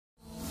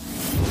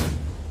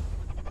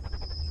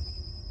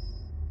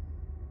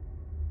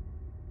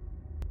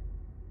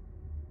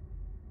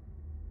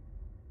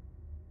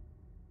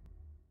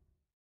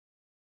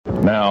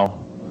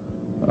Now,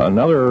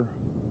 another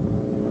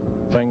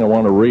thing I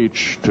want to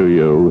reach to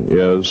you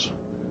is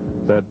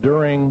that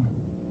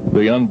during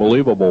the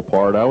unbelievable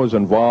part, I was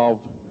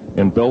involved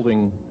in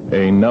building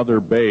another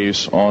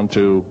base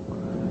inside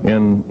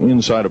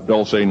of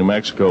Dulce, New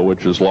Mexico,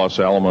 which is Los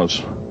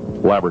Alamos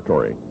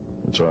Laboratory.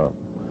 It's a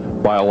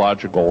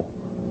biological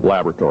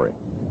laboratory.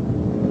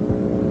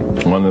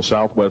 On the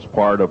southwest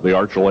part of the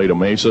Archuleta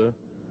Mesa,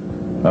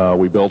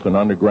 we built an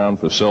underground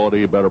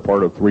facility, a better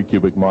part of 3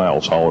 cubic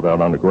miles hollowed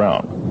out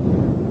underground.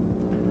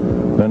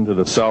 Then to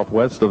the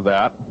southwest of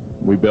that,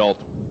 we were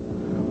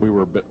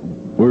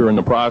in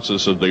the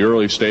process of the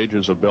early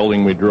stages of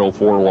building. We drilled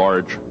 4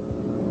 large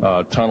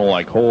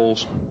tunnel-like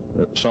holes.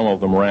 Some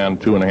of them ran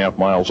 2.5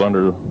 miles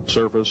under the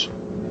surface.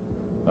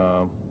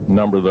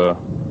 Number of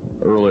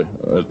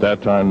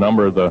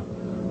the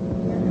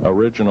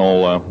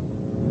original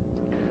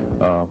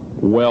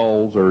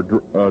wells or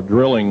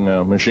drilling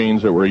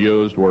machines that were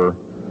used were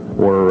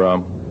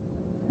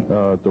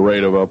at the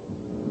rate of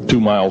 2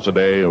 miles a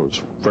day. It was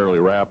fairly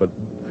rapid.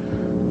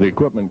 The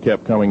equipment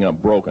kept coming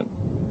up broken.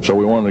 So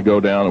we wanted to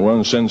go down and we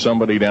wanted to send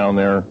somebody down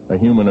there, a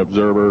human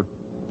observer,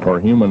 or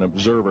human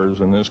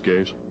observers in this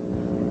case,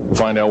 to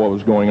find out what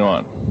was going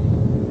on.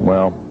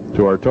 Well,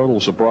 to our total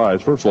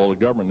surprise, first of all, the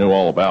government knew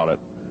all about it.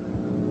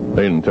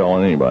 They didn't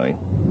tell anybody.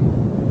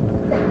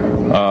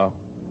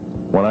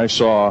 When I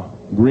saw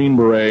Green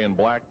Beret and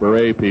Black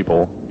Beret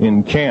people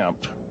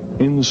encamped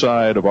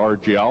inside of our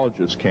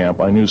geologist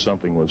camp, I knew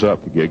something was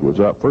up. The gig was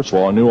up. First of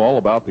all, I knew all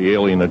about the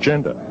alien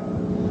agenda.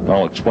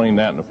 I'll explain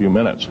that in a few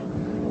minutes.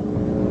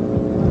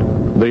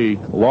 The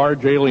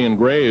large alien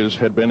greys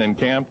had been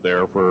encamped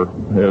there for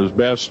as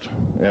best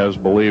as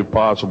believed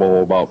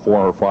possible about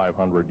 400 or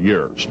 500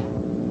 years.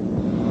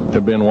 It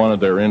had been one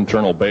of their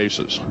internal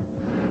bases.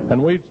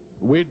 And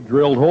we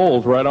drilled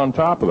holes right on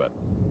top of it.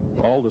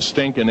 All the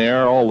stinking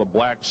air, all the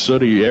black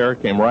sooty air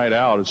came right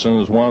out as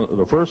soon as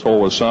the first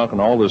hole was sunk,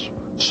 and all this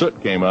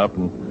soot came up,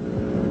 and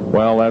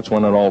well, that's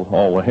when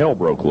all the hell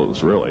broke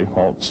loose, really,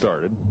 all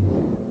started.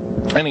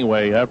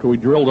 Anyway, after we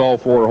drilled all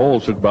 4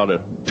 holes, it took about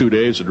 2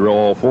 days to drill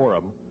all 4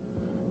 of them.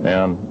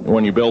 And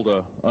when you build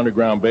an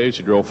underground base,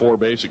 you drill 4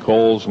 basic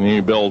holes, and then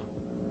you build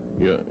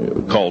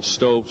called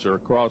stopes or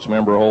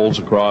cross-member holes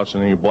across,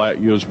 and then you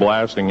use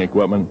blasting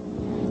equipment,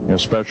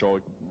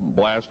 special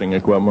blasting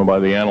equipment by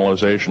the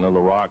analyzation of the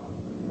rock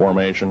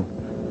formation,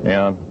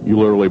 and you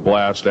literally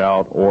blast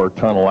out or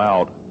tunnel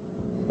out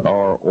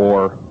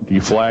or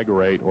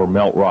deflagrate or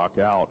melt rock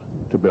out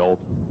to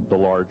build the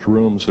large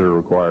rooms that are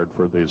required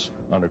for this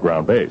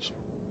underground base.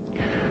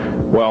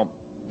 Well,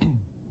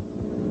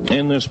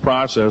 in this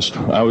process,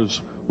 I was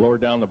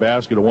lowered down the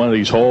basket of one of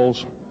these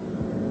holes,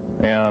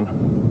 and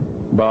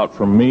about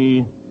from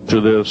me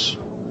to this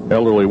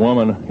elderly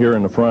woman here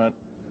in the front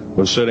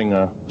was sitting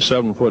a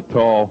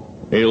 7-foot-tall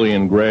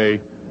alien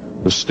gray.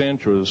 The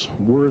stench was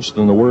worse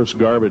than the worst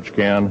garbage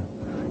can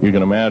you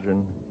can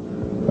imagine.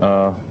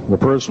 The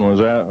person or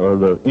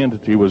the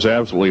entity was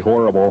absolutely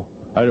horrible.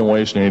 I didn't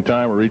waste any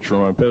time. I reached for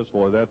my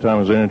pistol. At that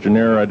time, as an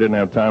engineer, I didn't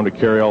have time to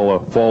carry all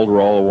the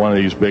folderol of one of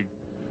these big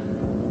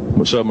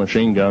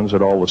submachine guns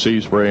that all the sea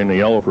spray and the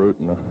yellow fruit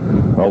and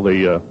all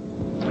the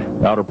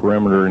outer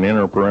perimeter and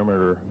inner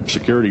perimeter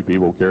security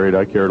people carried.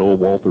 I carried a little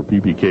Walther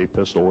PPK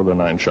pistol with a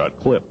 9-shot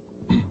clip.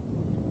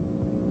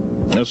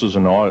 This was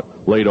in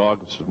late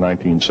August of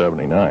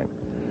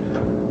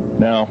 1979.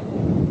 Now,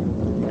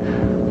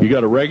 you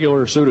got a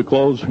regular suit of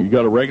clothes, you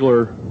got a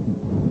regular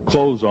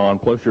clothes on,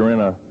 plus you're in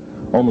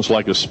almost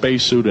like a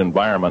spacesuit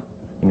environment,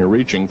 and you're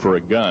reaching for a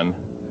gun.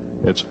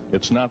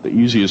 It's not the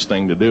easiest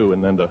thing to do,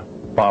 and then to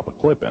pop a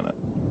clip in it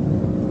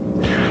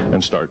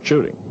and start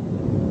shooting.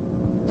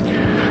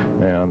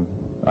 And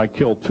I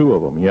killed 2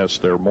 of them. Yes,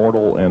 they're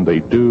mortal, and they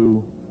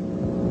do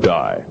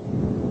die.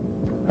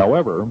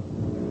 However,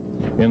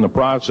 in the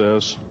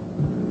process,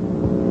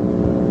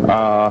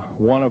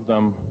 one of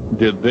them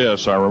did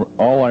this.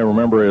 All I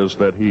remember is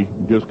that he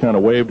just kind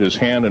of waved his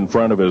hand in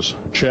front of his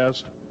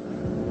chest,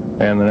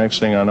 and the next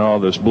thing I know,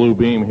 this blue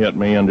beam hit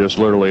me and just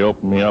literally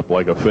opened me up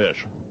like a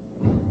fish,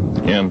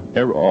 and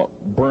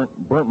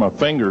burnt my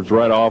fingers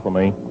right off of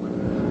me.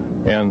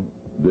 And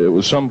it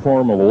was some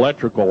form of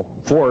electrical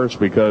force,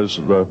 because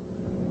the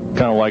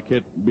kind of like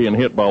being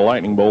hit by a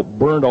lightning bolt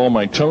burned all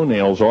my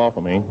toenails off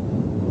of me.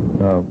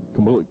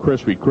 Completely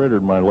crispy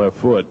crittered my left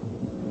foot,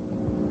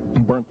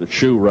 burnt the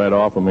shoe right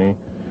off of me.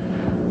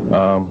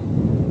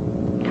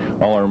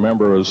 All I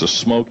remember is the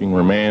smoking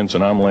remains,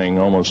 and I'm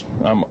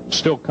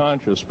still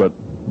conscious, but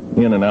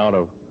in and out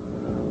of,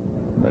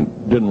 I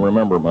didn't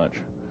remember much.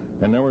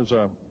 And there was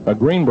a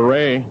Green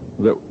Beret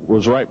that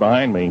was right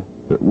behind me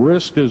that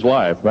risked his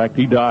life. In fact,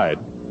 he died.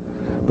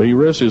 But he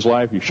risked his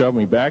life. He shoved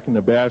me back in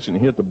the basket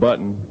and hit the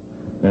button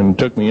and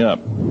took me up.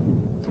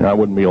 And I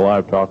wouldn't be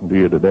alive talking to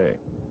you today if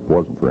it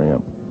wasn't for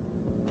him.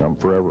 I'm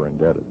forever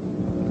indebted.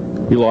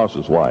 He lost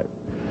his life.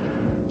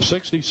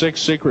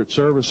 66 Secret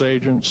Service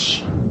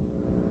agents,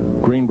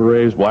 Green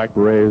Berets, Black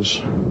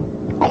Berets,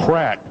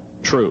 crack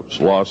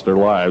troops lost their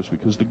lives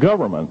because the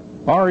government,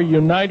 our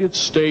United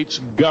States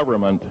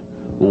government,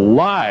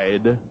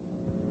 lied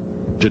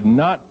did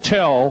not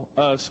tell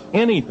us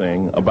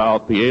anything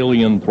about the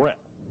alien threat.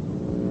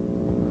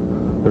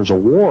 There's a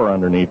war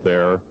underneath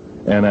there,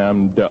 and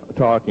I'm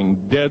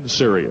talking dead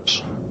serious.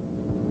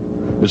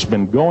 It's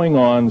been going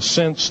on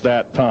since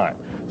that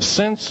time.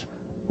 Since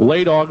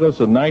late August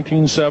of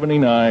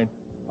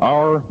 1979,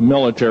 our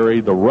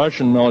military, the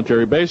Russian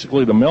military,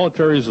 basically the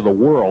militaries of the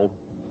world,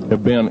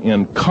 have been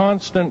in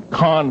constant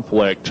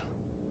conflict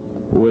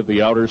with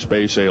the outer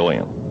space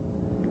alien.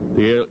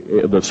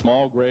 The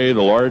small gray,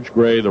 the large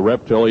gray, the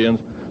reptilians,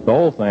 the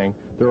whole thing.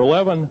 There are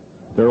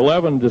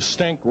 11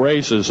 distinct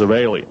races of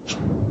aliens.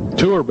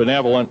 2 are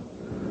benevolent.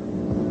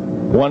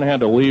 1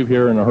 had to leave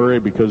here in a hurry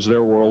because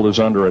their world is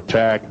under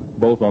attack,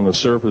 both on the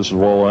surface as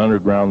well as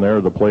underground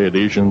there, the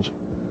Pleiadians.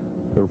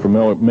 They're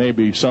familiar,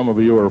 maybe some of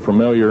you are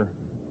familiar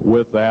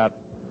with that.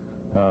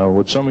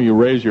 Would some of you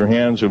raise your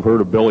hands who've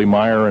heard of Billy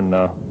Meyer and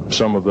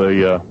some of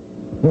the,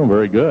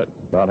 very good,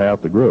 about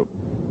half the group.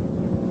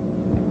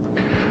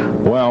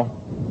 Well,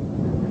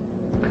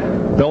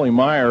 Billy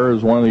Meyer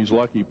is one of these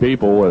lucky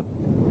people that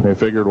they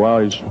figured, well,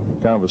 he's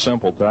kind of a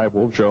simple type,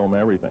 we'll show him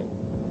everything.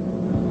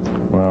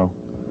 Well,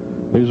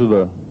 these are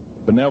the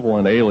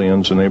benevolent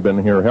aliens, and they've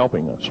been here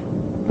helping us.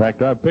 In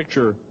fact, I have a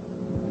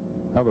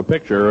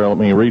picture, let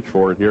me reach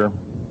for it here.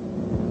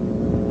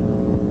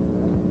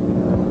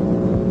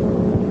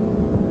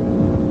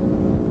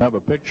 I have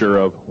a picture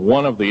of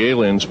one of the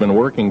aliens been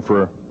working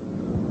for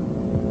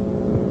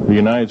the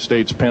United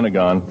States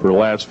Pentagon for the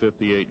last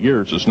 58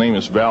 years. His name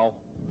is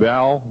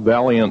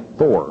Valiant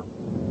Thor.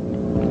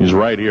 He's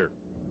right here.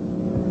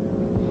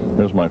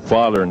 There's my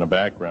father in the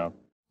background.